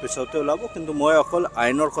ইনভেষ্টিগেশ্যনৰ পিছতে ওলাব কিন্তু মই অকল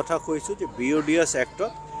আইনৰ কথা কৈছোঁ যে BODS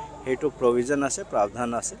এক্টত সেইটো প্ৰভিজন আছে প্ৰাৱধান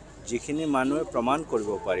আছে যিখিনি মানুহে প্ৰমাণ কৰিব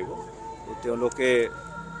পাৰিব তেওঁলোকে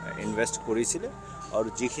ইনভেষ্ট কৰিছিলে আৰু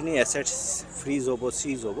যিখিনি এছেটছ ফ্ৰিজ হ'ব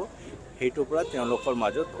চিজ হ'ব সেইটোৰ পৰা তেওঁলোকৰ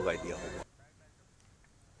মাজত ভগাই দিয়া হ'ব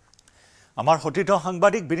আমাৰ সতীৰ্থ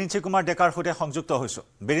সাংবাদিক বিৰিঞ্চি কুমাৰ ডেকাৰ সৈতে সংযুক্ত হৈছোঁ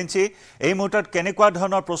বিৰিঞ্চি এই মুহূৰ্তত কেনেকুৱা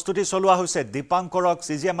ধৰণৰ প্ৰস্তুতি চলোৱা হৈছে দীপাংকৰক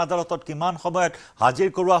CGM আদালতত কিমান সময়ত হাজিৰ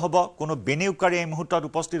কৰোৱা হ'ব কোনো বিনিয়োগকাৰী এই মুহূৰ্তত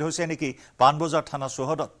উপস্থিত হৈছে নেকি পাণবজাৰ থানা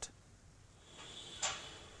চৌহদত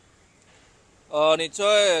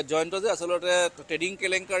নিশ্চয় জয়ন্ত যে আচলতে ট্ৰেডিং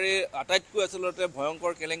কেলেংকাৰী আটাইতকৈ আচলতে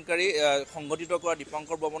ভয়ংকৰ কেলেংকাৰী সংঘটিত কৰা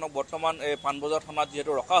দীপাংকৰ বৰ্মনক বৰ্তমান পাণবজাৰ থানাত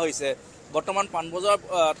যিহেতু ৰখা হৈছে বৰ্তমান পাণবজাৰ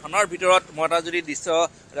থানাৰ ভিতৰত মই এটা যদি দৃশ্য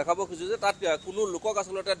দেখাব খুজিছোঁ যে তাত কোনো লোকক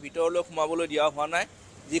আচলতে ভিতৰলৈ সোমাবলৈ দিয়া হোৱা নাই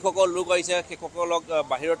যিসকল লোক আহিছে সেইসকলক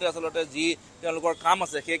বাহিৰতে আচলতে যি তেওঁলোকৰ কাম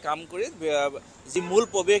আছে সেই কাম কৰি যি মূল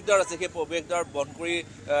প্ৰৱেশদ্বাৰ আছে সেই প্ৰৱেশদ্বাৰ বন্ধ কৰি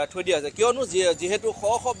থৈ দিয়া আছে কিয়নো যিহেতু শ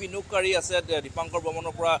বিনিয়োগকাৰী আছে দীপাংকৰ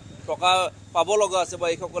বৰ্মনৰ পৰা টকা পাব লগা আছে বা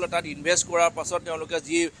এইসকলে তাত ইনভেষ্ট কৰাৰ পাছত তেওঁলোকে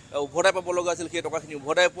যি উভতাই পাব লগা আছিল সেই টকাখিনি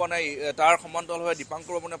উভতাই পোৱা নাই তাৰ সমান্তৰালভাৱে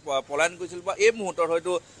দীপাংকৰ বৰ্মনে পলায়ন কৰিছিল বা এই মুহূৰ্তত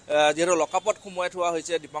হয়তো যিহেতু লকাপত সোমোৱাই থোৱা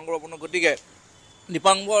হৈছে দীপাংকৰ বৰ্মনক গতিকে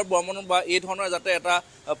দীপাংকৰ বৰ্মনক বা এই ধৰণৰ যাতে এটা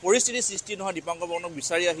পৰিস্থিতিৰ সৃষ্টি নহয় দীপাংকৰ বৰ্মনক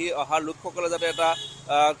বিচাৰি অহা লোকসকলে যাতে এটা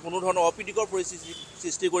কোনো ধৰণৰ অপ্ৰীতিকৰ পৰিস্থিতি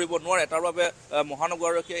সৃষ্টি কৰিব নোৱাৰে তাৰ বাবে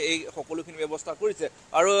মহানগৰ আৰক্ষীয়ে এই সকলোখিনি ব্যৱস্থা কৰিছে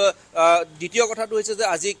আৰু দ্বিতীয় কথাটো হৈছে যে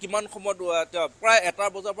আজি কিমান সময়ত প্ৰায় 1টা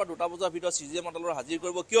বজাৰ পৰা 2টা বজাৰ ভিতৰত CJM আদালতত হাজিৰ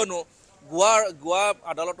কৰিব কিয়নো গোৱা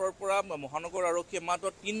আদালতৰ পৰা মহানগৰ আৰক্ষীয়ে মাত্ৰ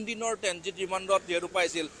 3 দিনৰ ট্ৰেনজিট ৰিমাণ্ডত যিহেতু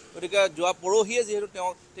পাইছিল গতিকে যোৱা পৰহিয়ে যিহেতু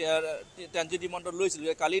তেওঁ ট্ৰেনজিট ৰিমাণ্ডত লৈছিল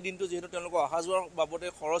কালিৰ দিনটো যিহেতু তেওঁলোকৰ অহা যোৱাৰ বাবদে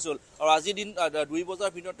খৰচ হ'ল আৰু আজি দিন 2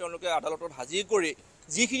 বজাৰ ভিতৰত তেওঁলোকে আদালতত হাজিৰ কৰি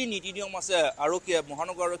যিখিনি নীতি নিয়ম আছে আৰক্ষীয়ে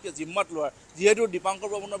মহানগৰ আৰক্ষীয়ে জিম্মাত লোৱাৰ যিহেতু দীপাংকৰ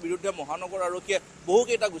বৰ্মনৰ বিৰুদ্ধে মহানগৰ আৰক্ষীয়ে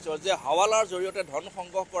বহুকেইটা গোচৰ যে হাৱালাৰ জৰিয়তে ধন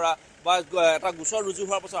সংগ্ৰহ কৰা বা এটা গোচৰ ৰুজু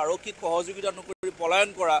হোৱাৰ পাছত আৰক্ষীক সহযোগিতা নকৰি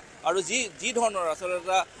পলায়ন কৰা আৰু যি ধৰণৰ আচলতে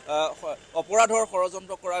এটা অপৰাধৰ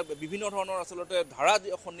ষড়যন্ত্ৰ কৰা বিভিন্ন ধৰণৰ আচলতে ধাৰা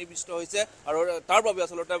সন্নিৱিষ্ট হৈছে আৰু তাৰ বাবে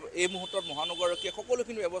আচলতে এই মুহূৰ্তত মহানগৰ আৰক্ষীয়ে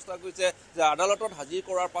সকলোখিনি ব্যৱস্থা কৰিছে যে আদালতত হাজিৰ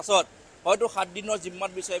কৰাৰ পাছত হয়তো 7 দিনৰ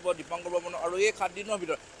জিম্মাত বিচাৰিব দীপাংকৰ বৰ্মন আৰু এই 7 দিনৰ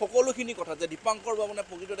ভিতৰত সকলোখিনি কথা যে দীপাংকৰ বৰ্মনে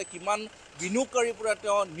প্ৰকৃততে কিমান বিনিয়োগকাৰীৰ পৰা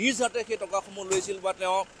তেওঁ নিজ হাতে সেই টকাসমূহ লৈছিল বা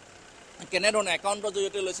তেওঁ কেনেধৰণে একাউণ্টৰ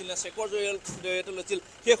জৰিয়তে লৈছিল নে চেকৰ জৰিয়তে লৈছিল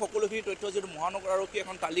সেই সকলোখিনি তথ্য যিহেতু মহানগৰ আৰক্ষীয়ে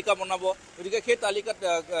এখন তালিকা বনাব গতিকে সেই তালিকাত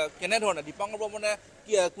কেনেধৰণে দীপাংকৰ বৰ্মনে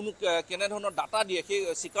কোনো কেনেধৰণৰ ডাটা দিয়ে সেই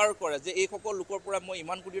স্বীকাৰ কৰে যে এই সকলো লোকৰ পৰা মই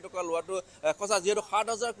ইমান কোটি টকা লোৱাটো সঁচা যিহেতু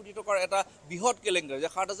 7,000 কোটি টকাৰ এটা বৃহৎ কেলেংকাৰী যে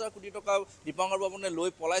 7,000 কোটি টকা দীপাংকৰ বৰ্মনে লৈ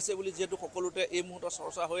পলাইছে বুলি যিহেতু সকলোতে এই মুহূৰ্তত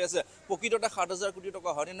চৰ্চা হৈ আছে প্ৰকৃততে 7,000 কোটি টকা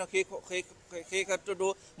হয়নে নহয় সেই ক্ষেত্ৰতো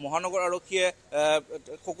মহানগৰ আৰক্ষীয়ে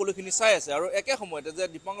সকলোখিনি চাই আছে আৰু একে সময়তে যে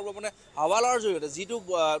দীপাংকৰ বৰ্মনে হাৱালাৰ জৰিয়তে যিটো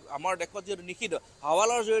আমাৰ দেশত যিহেতু নিষিদ্ধ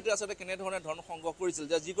হাৱালাৰ জৰিয়তে আচলতে কেনেধৰণে ধন সংগ্ৰহ কৰিছিল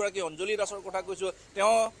যে যিগৰাকী অঞ্জলি দাসৰ কথা কৈছোঁ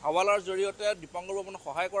তেওঁ হাৱালাৰ জৰিয়তে দীপাংকৰ বৰ্মনক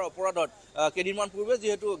সহায় কৰা অপৰাধত কেইদিনমান পূৰ্বে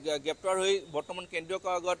যিহেতু গ্ৰেপ্তাৰ হৈ বৰ্তমান কেন্দ্ৰীয়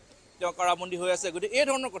কাৰাগাৰত তেওঁ কাৰাবন্দী হৈ আছে গতিকে এই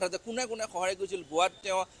ধৰণৰ কথা যে কোনে সহায় কৰিছিল গোৱাত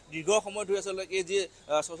তেওঁ দীৰ্ঘ সময় ধৰি আচলতে এই যি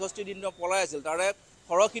 64 দিন তেওঁ পলাই আছিল তাৰে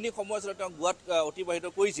সৰহখিনি সময় আচলতে তেওঁ গোৱাত অতিবাহিত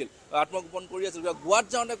কৰিছিল আত্মগোপন কৰি আছিল গোৱাত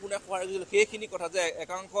যাওঁতে কোনে সহায় কৰিছিল সেইখিনি কথা যে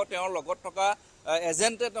একাংশ তেওঁৰ লগত থকা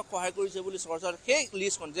এজেণ্টে তেওঁক সহায় কৰিছে বুলি চৰ্চাৰ সেই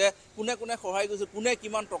লিষ্টখন যে কোনে সহায় কৰিছিল কোনে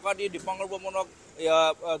কিমান টকা দি দীপাংকৰ বৰ্মনক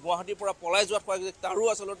গুৱাহাটীৰ পৰা পলাই যোৱাত সহায় কৰিছে তাৰো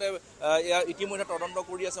আচলতে ইতিমধ্যে তদন্ত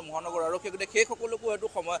কৰি আছে মহানগৰ আৰক্ষীয়ে গতিকে সেই সকলোকো হয়তো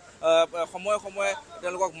সময়ে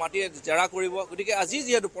তেওঁলোকক মাতি জেৰা কৰিব গতিকে আজি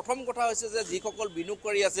যিহেতু প্ৰথম কথা হৈছে যে যিসকল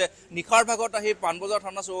বিনিয়োগকাৰী আছে নিশাৰ ভাগত আহি পাণবজাৰ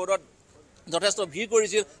থানা চৌহদত যথেষ্ট ভিৰ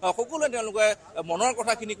কৰিছিল সকলোৱে তেওঁলোকে মনৰ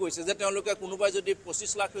কথাখিনি কৈছে যে তেওঁলোকে কোনোবাই যদি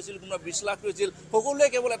 25 লাখ লৈছিল কোনোবাই 20 লাখ লৈছিল সকলোৱে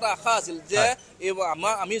কেৱল এটা আশা আছিল যে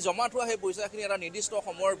আমি জমা থোৱা সেই পইচাখিনি এটা নিৰ্দিষ্ট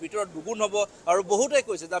সময়ৰ ভিতৰত দুগুণ হ'ব আৰু বহুতে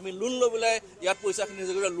কৈছে যে আমি লোন লৈ পেলাই ইয়াত পইচাখিনি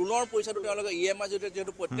লোনৰ পইচাটো তেওঁলোকে EMI জৰিয়তে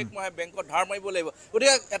যিহেতু প্ৰত্যেক মাহে বেংকত ধাৰ মাৰিব লাগিব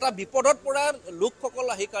গতিকে এটা বিপদত পৰা লোকসকল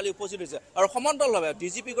আহি কালি উপস্থিত হৈছে আৰু সমান্তৰালভাৱে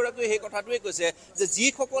DGP গৰাকীয়ে সেই কথাটোৱে কৈছে যে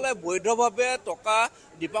যিসকলে বৈধভাৱে টকা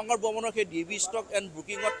দীপাংকৰ বৰ্মনৰ সেই DB ষ্টক এণ্ড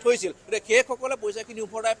বুকিঙত থৈছিল সেইসকলে পইচাখিনি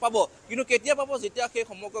উভতাই পাব কিন্তু কেতিয়া পাব যেতিয়া সেই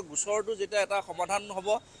সমগ্ৰ গোচৰটো যেতিয়া এটা সমাধান হ'ব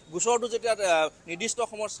গোচৰটো যেতিয়া নিৰ্দিষ্ট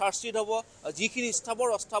সময়ত চাৰ্জশ্বিট হ'ব যিখিনি স্থাৱৰ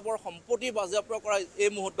অস্থাৱৰ সম্পত্তি বাজেয়াপ্ত কৰা এই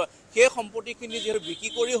মুহূৰ্তত সেই সম্পত্তিখিনি যিহেতু বিক্ৰী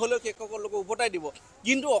কৰি হ'লেও সেইসকলক উভতাই দিব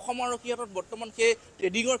কিন্তু অসম আৰক্ষীৰ হাতত বৰ্তমান সেই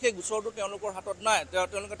ট্ৰেডিঙৰ সেই গোচৰটো তেওঁলোকৰ হাতত নাই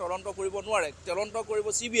তেওঁলোকে তদন্ত কৰিব নোৱাৰে তদন্ত কৰিব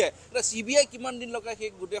CBI এতিয়া CBI কিমান দিন লগাই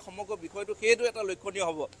সেই গোটেই সমগ্ৰ বিষয়টো সেইটো এটা লক্ষণীয়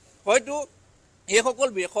হ'ব হয়তো এইসকল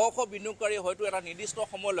বিনিয়োগকাৰী হয়তো এটা নিৰ্দিষ্ট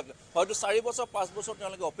সময়লৈকে হয়তো 4 বছৰ 5 বছৰ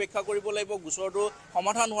তেওঁলোকে অপেক্ষা কৰিব লাগিব গোচৰটো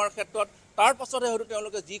সমাধান হোৱাৰ ক্ষেত্ৰত তাৰ পাছতে হয়তো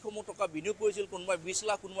তেওঁলোকে যিসমূহ টকা বিনিয়োগ কৰিছিল কোনোবাই 20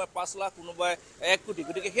 লাখ কোনোবাই 5 লাখ কোনোবাই 1 কোটি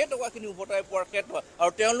গতিকে সেই টকাখিনি উভতাই পোৱাৰ ক্ষেত্ৰত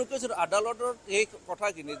আৰু তেওঁলোকে যদি আদালতৰ এই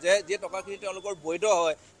কথাখিনি যে টকাখিনি তেওঁলোকৰ বৈধ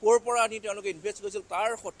হয় ক'ৰ পৰা আনি তেওঁলোকে ইনভেষ্ট কৰিছিল তাৰ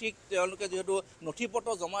সঠিক তেওঁলোকে যিহেতু নথিপত্ৰ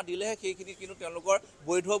জমা দিলেহে সেইখিনি কিন্তু তেওঁলোকৰ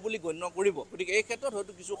বৈধ বুলি গণ্য কৰিব গতিকে এই ক্ষেত্ৰত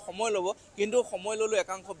হয়তো কিছু সময় ল'ব কিন্তু সময় ল'লেও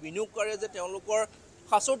একাংশ বিনিয়োগকাৰীয়ে যে তেওঁলোকৰ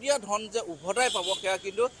সাঁচতীয়া ধন যে উভতাই পাব সেয়া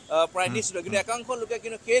কিন্তু প্ৰায় নিশ্চিত কিন্তু একাংশ লোকে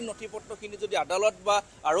কিন্তু সেই নথিপত্ৰখিনি যদি আদালত বা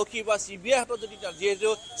আৰক্ষী বা CBI হাতত যদি যিহেতু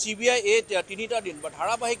CBI এই 3টা দিন বা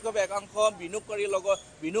ধাৰাবাহিকভাৱে একাংশ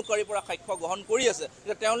বিনিয়োগকাৰীৰ পৰা সাক্ষ্য গ্ৰহণ কৰি আছে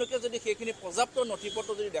তেতিয়া তেওঁলোকে যদি সেইখিনি পৰ্যাপ্ত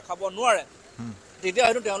নথিপত্ৰ যদি দেখাব নোৱাৰে তেতিয়া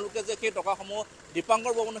হয়তো তেওঁলোকে যে সেই টকাসমূহ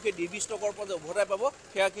দীপাংকৰ ভৱনৰ সেই ডিবি ষ্টকৰ পৰা যে উভতাই পাব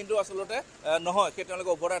সেয়া কিন্তু আচলতে নহয় সেই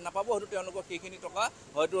তেওঁলোকে উভতাই নাপাব হয়তো তেওঁলোকৰ সেইখিনি টকা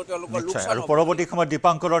হয়তো তেওঁলোকৰ লোকচান আৰু পৰৱৰ্তী সময়ত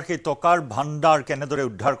দীপাংকৰৰ সেই টকাৰ ভাণ্ডাৰ কেনেদৰে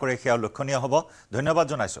উদ্ধাৰ কৰে সেয়া লক্ষণীয় হ'ব ধন্যবাদ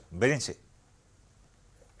জনাইছো বেৰিঞ্চি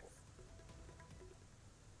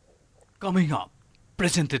Coming up,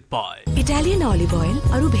 presented by Italian olive oil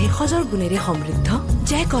আৰু ভেষজৰ গুণেৰে সমৃদ্ধ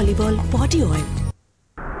Jack olive oil body oil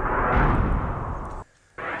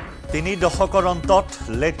 3 দশকৰ অন্তত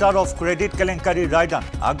লেটাৰ অফ ক্ৰেডিট কেলেংকাৰী ৰায়দান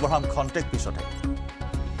আগবঢ়াম খন্তেক পিছতে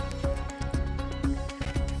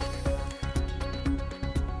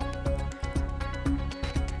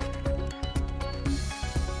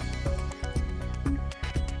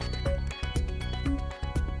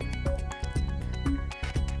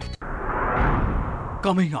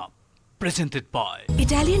Coming up, presented by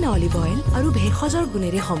Italian olive oil আৰু ভেষজৰ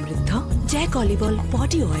গুণেৰে সমৃদ্ধ Jack olive oil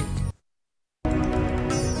body oil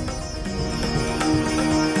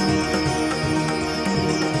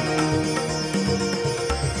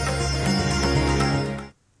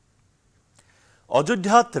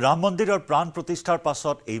অযোধ্যাত ৰাম মন্দিৰৰ প্ৰাণ প্ৰতিষ্ঠাৰ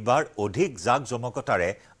পাছত এইবাৰ অধিক জাকজমকতাৰে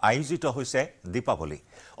আয়োজিত হৈছে দীপাৱলী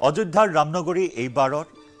অযোধ্যাৰ ৰামনগৰী এইবাৰৰ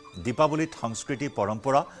দীপাৱলীত সংস্কৃতি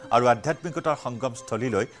পৰম্পৰা আৰু আধ্যাত্মিকতাৰ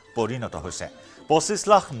সংগমস্থলীলৈ পৰিণত হৈছে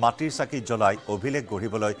 25 লাখ মাটিৰ চাকি জ্বলাই অভিলেখ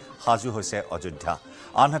গঢ়িবলৈ সাজু হৈছে অযোধ্যা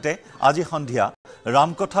আনহাতে আজি সন্ধিয়া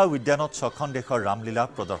ৰামকথা উদ্যানত 6খন দেশৰ ৰামলীলা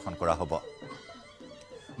প্ৰদৰ্শন কৰা হ'ব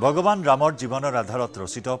ভগৱান ৰামৰ জীৱনৰ আধাৰত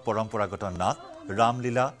ৰচিত পৰম্পৰাগত নাট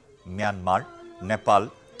Ramlila Myanmar Nepal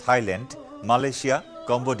Thailand Malaysia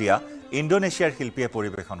Cambodia ইণ্ডোনেছিয়াৰ শিল্পীয়ে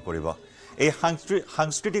পৰিৱেশন কৰিব এই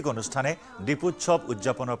সাংস্কৃতিক অনুষ্ঠানে দীপোৎসৱ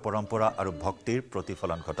উদযাপনৰ পৰম্পৰা আৰু ভক্তিৰ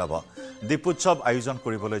প্ৰতিফলন ঘটাব দীপোৎসৱ আয়োজন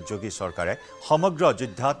কৰিবলৈ যোগী চৰকাৰে সমগ্ৰ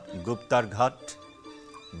অযোধ্যাত গুপ্তাৰ ঘাট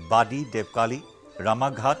বাদী দেৱকালী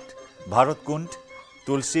ৰামাঘাট ভাৰতকুণ্ড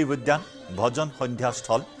তুলসী উদ্যান ভজন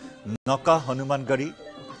সন্ধ্যাস্থল নকা হনুমানগড়ী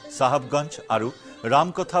সাহাবগঞ্জ আৰু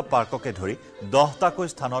ৰামকথা পাৰ্ককে ধৰি 10টাকৈ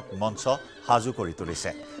স্থানত মঞ্চ সাজু কৰি তুলিছে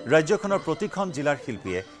ৰাজ্যখনৰ প্ৰতিখন জিলাৰ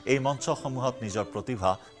শিল্পীয়ে এই মঞ্চসমূহত নিজৰ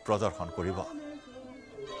প্ৰতিভা প্ৰদৰ্শন কৰিব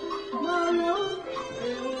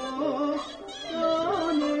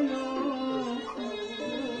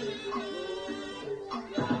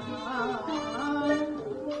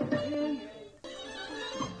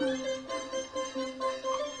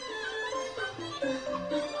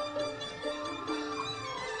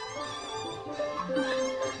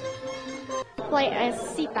Play as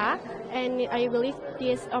Sita, and I believe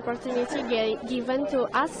this opportunity given to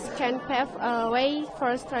us can pave a way for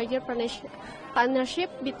a stronger partnership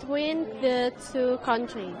between the two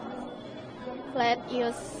countries. Let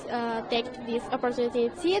us take this opportunity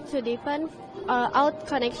to deepen our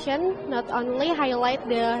connection, not only highlight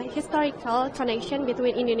the historical connection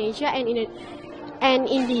between Indonesia and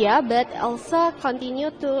India, but also continue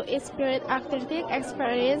to inspire artistic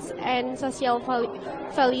experience and social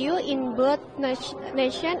value in both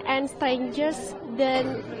nation and strangers than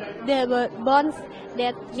the bonds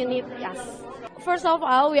that unite us. First of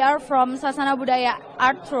all, we are from Sasana Budaya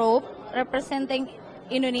Art Troupe representing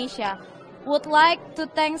Indonesia. Would like to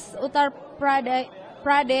thank Uttar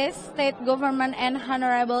Pradesh State Government and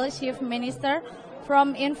Honorable Chief Minister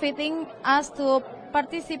from inviting us to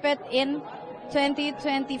participate in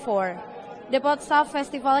 2024 Deepotsav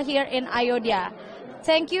Festival here in Ayodhya.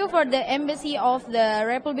 Thank you for the Embassy of the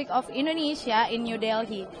Republic of Indonesia in New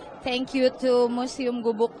Delhi. Thank you to Museum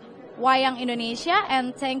Gubuk Wayang Indonesia,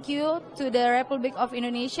 and thank you to the Republic of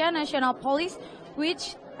Indonesia National Police,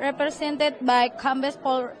 which represented by Kombes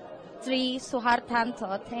Pol Tri Suhartanto.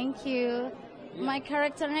 Thank you. My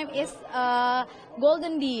character name is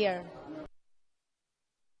Golden Deer.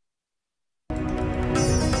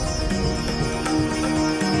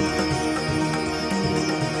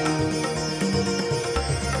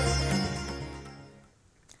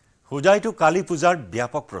 হোজাইটো Kali পূজাৰ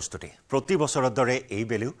ব্যাপক প্ৰস্তুতি প্ৰতি বছৰৰ দৰে এই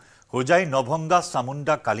বেলিও হোজাই নভংগা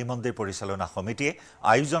চামুণ্ডা কালী মন্দিৰ পৰিচালনা সমিতিয়ে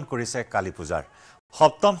আয়োজন কৰিছে কালী পূজাৰ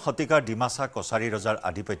সপ্তম শতিকাৰ ডিমাছা কছাৰী ৰজাৰ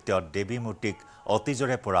আধিপত্যত দেৱী মূৰ্তিক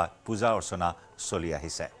অতিজৰে পৰা পূজা অৰ্চনা চলি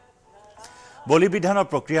আহিছে বলিবিধানৰ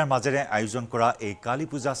প্ৰক্ৰিয়াৰ মাজেৰে আয়োজন কৰা এই কালী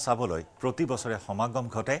পূজা চাবলৈ প্ৰতি বছৰে সমাগম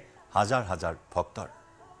ঘটে হাজাৰ হাজাৰ ভক্তৰ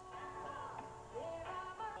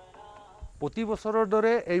প্ৰতি বছৰৰ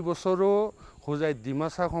দৰে এই বছৰো হোজাই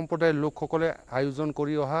ডিমাছা সম্প্ৰদায়ৰ লোকসকলে আয়োজন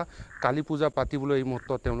কৰি অহা কালী পূজা পাতিবলৈ এই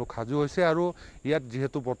মুহূৰ্তত তেওঁলোক সাজু হৈছে আৰু ইয়াত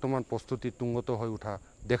যিহেতু বৰ্তমান প্ৰস্তুতি তুংগত হৈ উঠা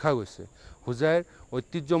দেখা গৈছে হোজাইৰ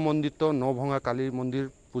ঐতিহ্যমণ্ডিত নভঙা কালী মন্দিৰ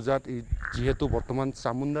পূজাত যিহেতু বৰ্তমান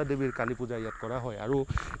চামুণ্ডা দেৱীৰ কালী পূজা ইয়াত কৰা হয় আৰু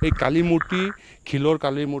এই কালী মূৰ্তি খিলৰ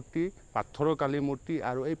কালী মূৰ্তি পাথৰৰ কালী মূৰ্তি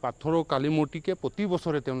আৰু এই পাথৰৰ কালী মূৰ্তিকে প্ৰতি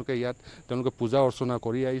বছৰে তেওঁলোকে পূজা অৰ্চনা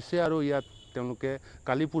কৰি আহিছে আৰু ইয়াত তেওঁলোকে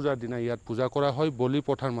কালী পূজাৰ দিনা ইয়াত পূজা কৰা হয় বলি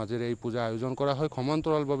পথাৰ মাজেৰে এই পূজা আয়োজন কৰা হয়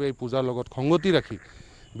সমান্তৰালভাৱে এই পূজাৰ লগত সংগতি ৰাখি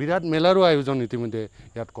বিৰাট মেলাৰো আয়োজন ইতিমধ্যে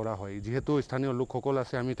ইয়াত কৰা হয় যেহেতু স্থানীয় লোকসকল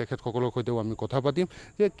আছে আমি তেখেতসকলৰ সৈতেও আমি কথা পাতিম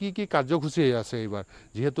যে কি কি কাৰ্যসূচী আছে এইবাৰ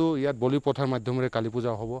যেহেতু ইয়াত বলি পথাৰ মাধ্যমেৰে কালী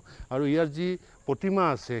পূজা হ'ব আৰু ইয়াৰ যি প্ৰতিমা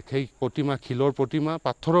আছে সেই প্ৰতিমা শিলৰ প্ৰতিমা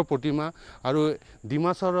পাথৰৰ প্ৰতিমা আৰু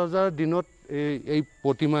ডিমাচা ৰজাৰ দিনত এই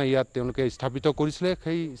প্ৰতিমা ইয়াত তেওঁলোকে স্থাপিত কৰিছিলে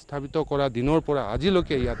সেই স্থাপিত কৰা দিনৰ পৰা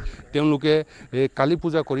আজিলৈকে ইয়াত তেওঁলোকে কালী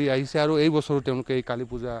পূজা কৰি আহিছে আৰু এই বছৰো তেওঁলোকে এই কালী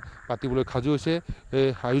পূজা পাতিবলৈ সাজু হৈছে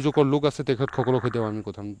আয়োজকৰ লোক আছে তেখেতসকলৰ সৈতেও আমি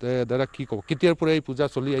কথা দাদা কি ক'ব কেতিয়াৰ পৰা এই পূজা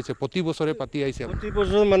চলি আহিছে প্ৰতি বছৰে পাতি আহিছে প্ৰতি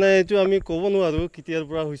বছৰ মানে এইটো আমি ক'ব নোৱাৰোঁ কেতিয়াৰ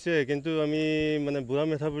পৰা হৈছে কিন্তু আমি মানে বুঢ়া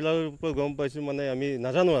মেথাবিলাকৰ পৰা গম পাইছোঁ মানে আমি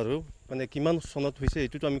নাজানো আৰু মানে কিমান চনত হৈছে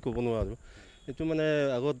এইটোতো আমি ক'ব নোৱাৰোঁ এইটো মানে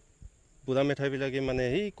আগত বুঢ়া মেথাইবিলাকে মানে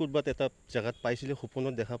সেই ক'ৰবাত এটা জেগাত পাইছিলে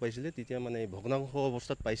সপোনত দেখা পাইছিলে তেতিয়া মানে ভগ্নাংশ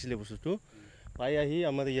অৱস্থাত পাইছিলে বস্তুটো পাই আহি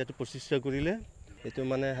আমাৰ ইয়াতে প্ৰতিষ্ঠা কৰিলে এইটো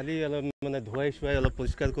মানে খালি অলপ মানে ধুৱাই চুৱাই অলপ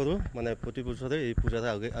পৰিষ্কাৰ কৰোঁ মানে প্ৰতি বছৰে এই পূজাৰ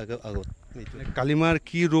আগত কালীমাৰ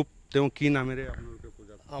কি ৰূপ তেওঁ কি নামেৰে আপোনালোকে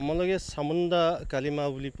পূজা আমালোকে চামুণ্ডা কালীমা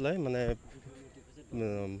বুলি পেলাই মানে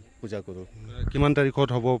পূজা কৰোঁ কিমান তাৰিখত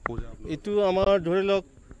হ'ব পূজা এইটো আমাৰ ধৰি লওক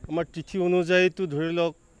আমাৰ তিথি অনুযায়ীটো ধৰি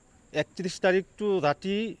লওক 31 তাৰিখটো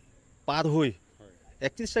ৰাতি পাৰ হৈ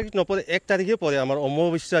 31 তাৰিখ নপৰে 1 তাৰিখে পৰে আমাৰ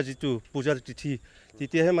অমাৱস্যা যিটো পূজাৰ তিথি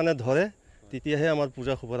তেতিয়াহে মানে ধৰে তেতিয়াহে আমাৰ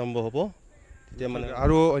পূজা শুভাৰম্ভ হ'ব তেতিয়া মানে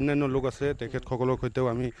আৰু অন্যান্য লোক আছে তেখেতসকলৰ সৈতেও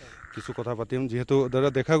আমি কিছু কথা পাতিম যিহেতু দাদা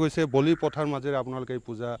দেখা গৈছে বলি পথাৰ মাজেৰে আপোনালোকে এই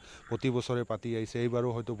পূজা প্ৰতি বছৰে পাতি আহিছে এইবাৰো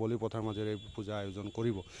হয়তো বলি পথাৰ মাজেৰে পূজা আয়োজন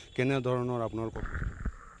কৰিব কেনেধৰণৰ আপোনালোকৰ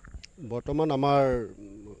বৰ্তমান আমাৰ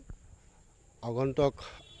আগন্তুক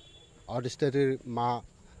অৰ্ডিষ্টাৰীৰ মা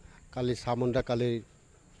কালী চামুণ্ডা কালী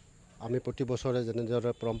আমি প্ৰতি বছৰে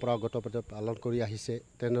যেনেদৰে পৰম্পৰাগতভাৱে পালন কৰি আহিছে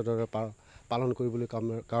তেনেদৰে পালন কৰিবলৈ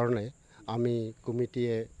কাৰণে আমি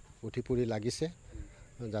কমিটিয়ে উঠি পৰি লাগিছে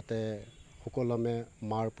যাতে সুকলমে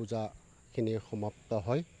মাৰ পূজাখিনি সমাপ্ত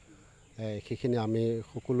হয় সেইখিনি আমি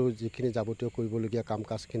সকলো যিখিনি যাৱতীয় কৰিবলগীয়া কাম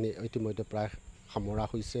কাজখিনি ইতিমধ্যে প্ৰায় সামৰা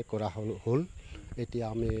হৈছে কৰা হ'ল এতিয়া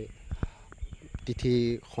আমি তিথি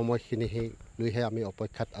সময়খিনি লৈহে আমি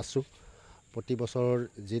অপেক্ষাত আছোঁ প্ৰতি বছৰ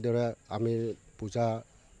যিদৰে আমি পূজা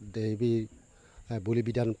দেৱী বলি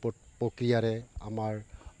বিধান প্ৰক্ৰিয়াৰে আমাৰ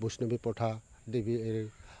বৈষ্ণৱী প্ৰথা দেৱী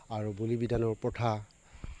আৰু বলি বিধানৰ প্ৰথা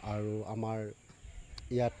আৰু আমাৰ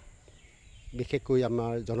ইয়াত বিশেষকৈ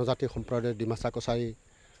আমাৰ জনজাতি সম্প্ৰদায়ৰ ডিমাচা কছাৰী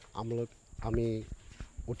আমি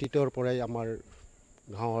অতীতৰ পৰাই আমাৰ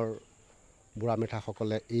গাঁৱৰ বুঢ়া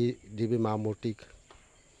মেথাসকলে এই দেৱী মা মূৰ্তিক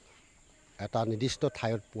এটা নিৰ্দিষ্ট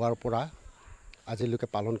ঠাইত পোৱাৰ পৰা আজিলৈকে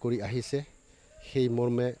পালন কৰি আহিছে সেই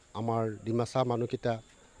মৰ্মে আমাৰ ডিমাচা মানুহকেইটা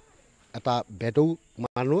এটা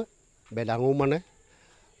বেদাঙো মানে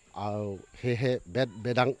আৰু সেয়েহে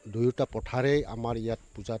বেদাং দুয়োটা পথাৰেই আমাৰ ইয়াত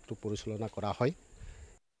পূজাটো পৰিচালনা কৰা হয়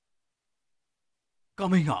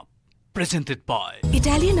Coming up, presented by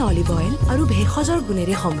Italian olive oil আৰু ভেষজৰ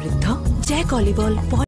গুণেৰে সমৃদ্ধ জেক অলিভ অইল